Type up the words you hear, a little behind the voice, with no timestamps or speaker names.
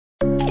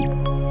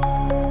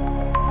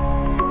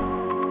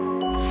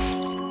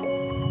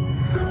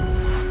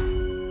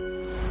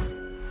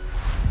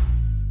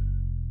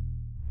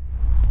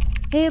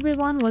Hey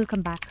everyone,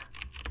 welcome back.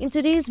 In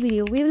today's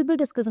video, we will be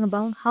discussing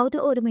about how to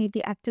automate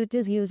the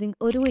activities using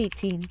Odoo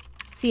 18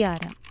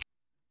 CRM.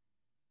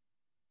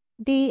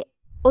 The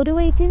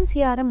Odoo 18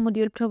 CRM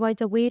module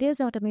provides a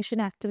various automation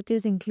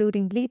activities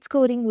including lead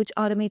scoring, which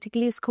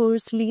automatically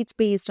scores leads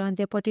based on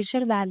their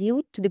potential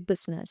value to the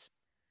business.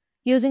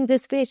 Using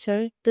this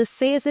feature, this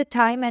saves the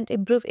time and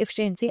improves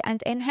efficiency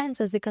and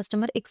enhances the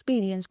customer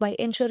experience by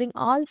ensuring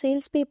all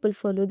salespeople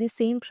follow the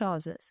same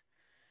process.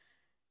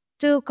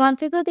 To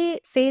configure the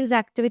sales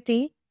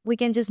activity, we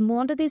can just move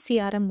on to the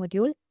CRM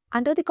module.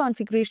 Under the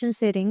configuration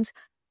settings,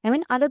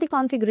 under the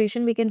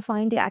configuration, we can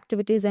find the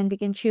activities and we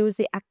can choose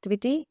the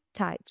activity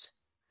types.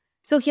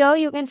 So here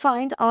you can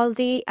find all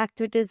the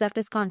activities that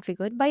is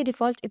configured. By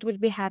default, it will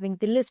be having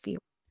the list view.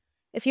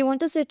 If you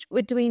want to switch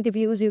between the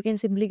views, you can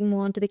simply move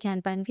on to the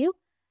Kanban view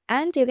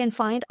and you can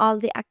find all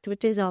the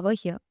activities over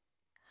here.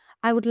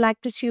 I would like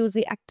to choose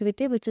the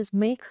activity which is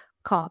make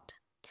cart.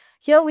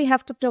 Here we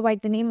have to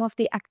provide the name of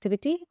the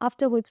activity.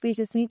 Afterwards, we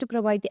just need to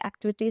provide the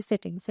activity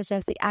settings such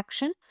as the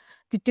action,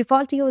 the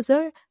default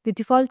user, the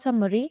default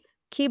summary,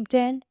 keep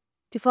then,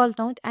 default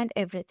note and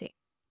everything.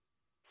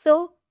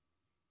 So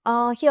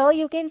here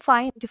you can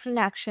find different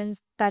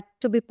actions that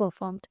to be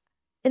performed.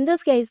 In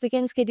this case, we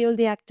can schedule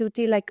the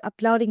activity like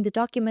uploading the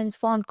documents,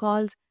 phone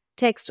calls,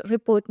 text,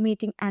 report,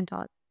 meeting and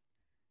all.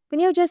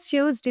 When you just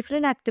choose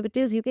different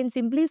activities, you can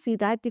simply see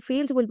that the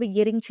fields will be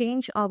getting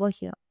changed over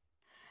here.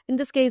 In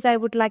this case, I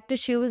would like to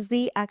choose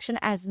the action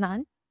as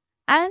none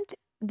and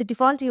the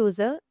default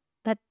user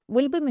that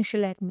will be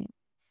Michelle admin.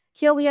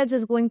 Here we are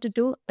just going to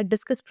do a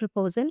discuss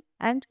proposal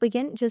and we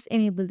can just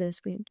enable this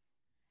field.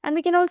 And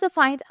we can also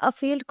find a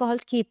field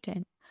called keep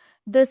 10.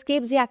 This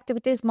keeps the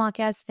activities marked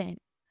as 10.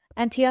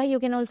 And here you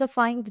can also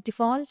find the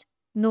default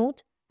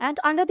note and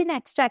under the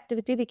next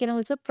activity, we can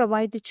also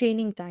provide the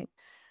chaining type,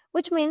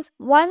 which means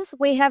once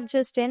we have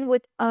just done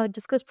with a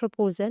discuss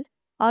proposal,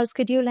 or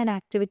schedule an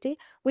activity,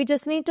 we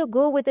just need to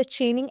go with a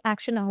chaining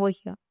action over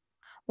here.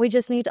 We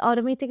just need to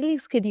automatically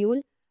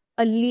schedule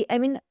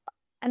an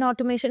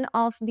automation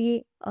of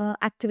the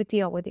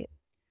activity over there.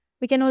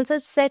 We can also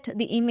set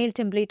the email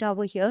template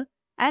over here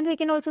and we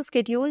can also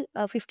schedule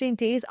 15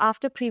 days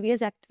after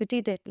previous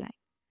activity deadline.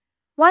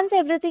 Once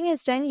everything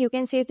is done, you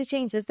can save the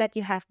changes that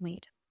you have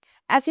made.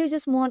 As you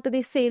just move on to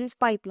the sales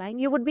pipeline,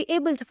 you would be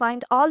able to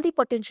find all the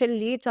potential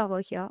leads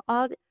over here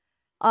or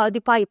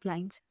the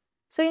pipelines.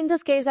 So in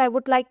this case, I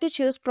would like to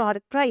choose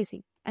product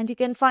pricing and you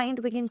can find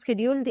we can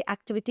schedule the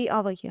activity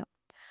over here.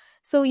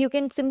 So you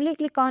can simply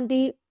click on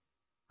the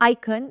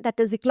icon, that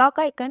is the clock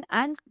icon,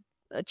 and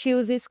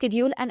choose the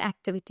schedule an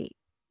activity.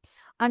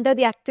 Under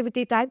the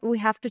activity type, we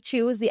have to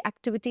choose the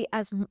activity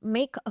as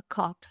make a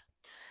cart.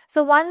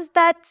 So once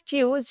that's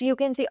chosen, you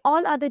can see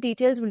all other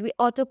details will be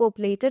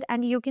auto-populated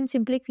and you can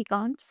simply click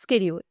on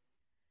schedule.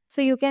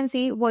 So you can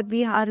see what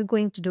we are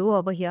going to do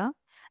over here.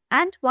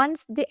 And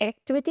once the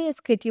activity is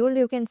scheduled,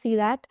 you can see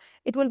that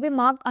it will be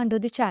marked under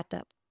the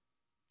chatter.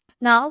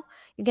 Now,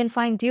 you can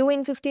find due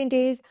in 15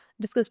 days,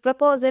 discuss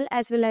proposal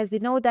as well as the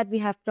note that we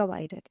have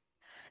provided.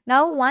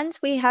 Now,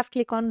 once we have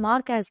clicked on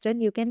mark as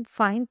done, you can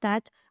find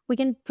that we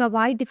can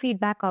provide the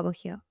feedback over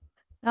here.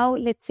 Now,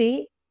 let's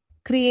say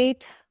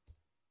create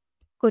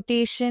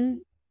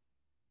quotation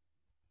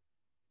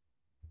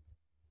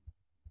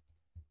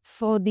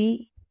for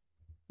the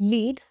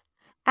lead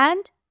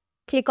and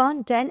click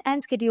on done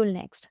and schedule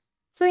next.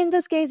 So in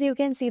this case, you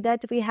can see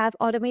that we have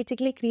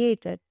automatically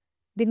created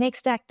the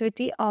next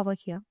activity over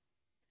here.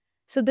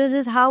 So this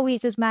is how we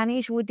just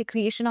manage with the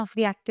creation of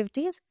the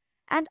activities.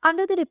 And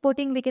under the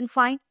reporting, we can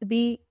find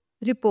the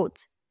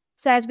reports.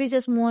 So as we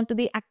just move on to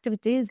the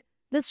activities,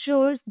 this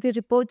shows the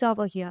reports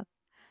over here.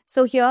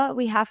 So here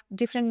we have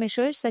different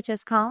measures such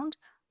as count.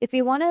 If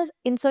we want to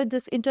insert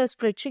this into a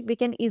spreadsheet, we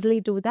can easily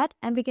do that.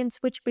 And we can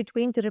switch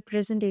between the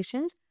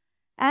representations.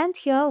 And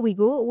here we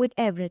go with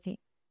everything.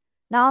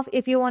 Now,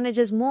 if you want to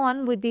just move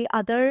on with the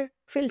other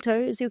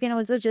filters, you can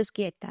also just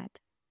get that.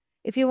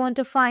 If you want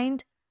to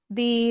find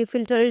the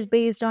filters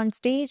based on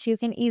stage, you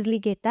can easily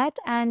get that.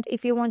 And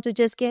if you want to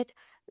just get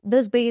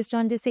this based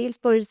on the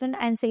salesperson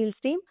and sales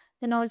team,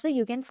 then also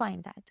you can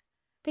find that.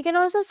 We can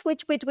also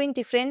switch between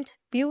different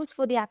views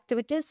for the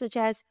activities such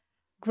as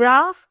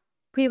graph,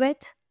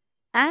 pivot,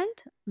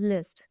 and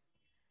list.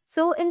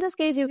 So in this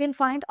case, you can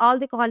find all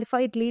the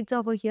qualified leads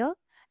over here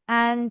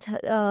and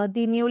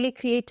the newly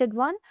created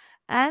one.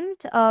 And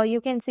you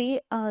can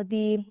see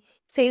the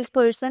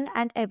salesperson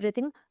and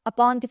everything.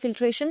 Upon the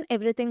filtration,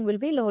 everything will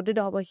be loaded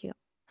over here.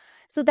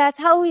 So that's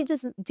how we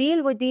just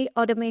deal with the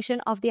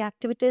automation of the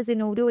activities in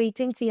Odoo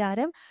 18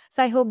 CRM.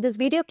 So I hope this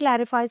video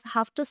clarifies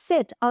how to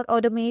set or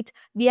automate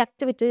the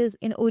activities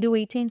in Odoo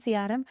 18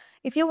 CRM.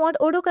 If you want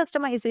Odoo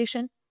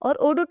customization or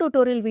Odoo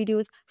tutorial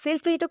videos, feel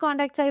free to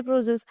contact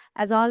Cybrosys.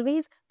 As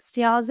always,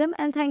 stay awesome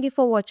and thank you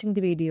for watching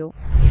the video.